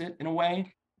opposite in a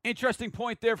way. Interesting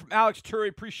point there from Alex Turi.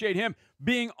 Appreciate him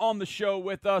being on the show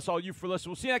with us. All you for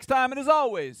listening. We'll see you next time. And as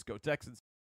always, go Texans.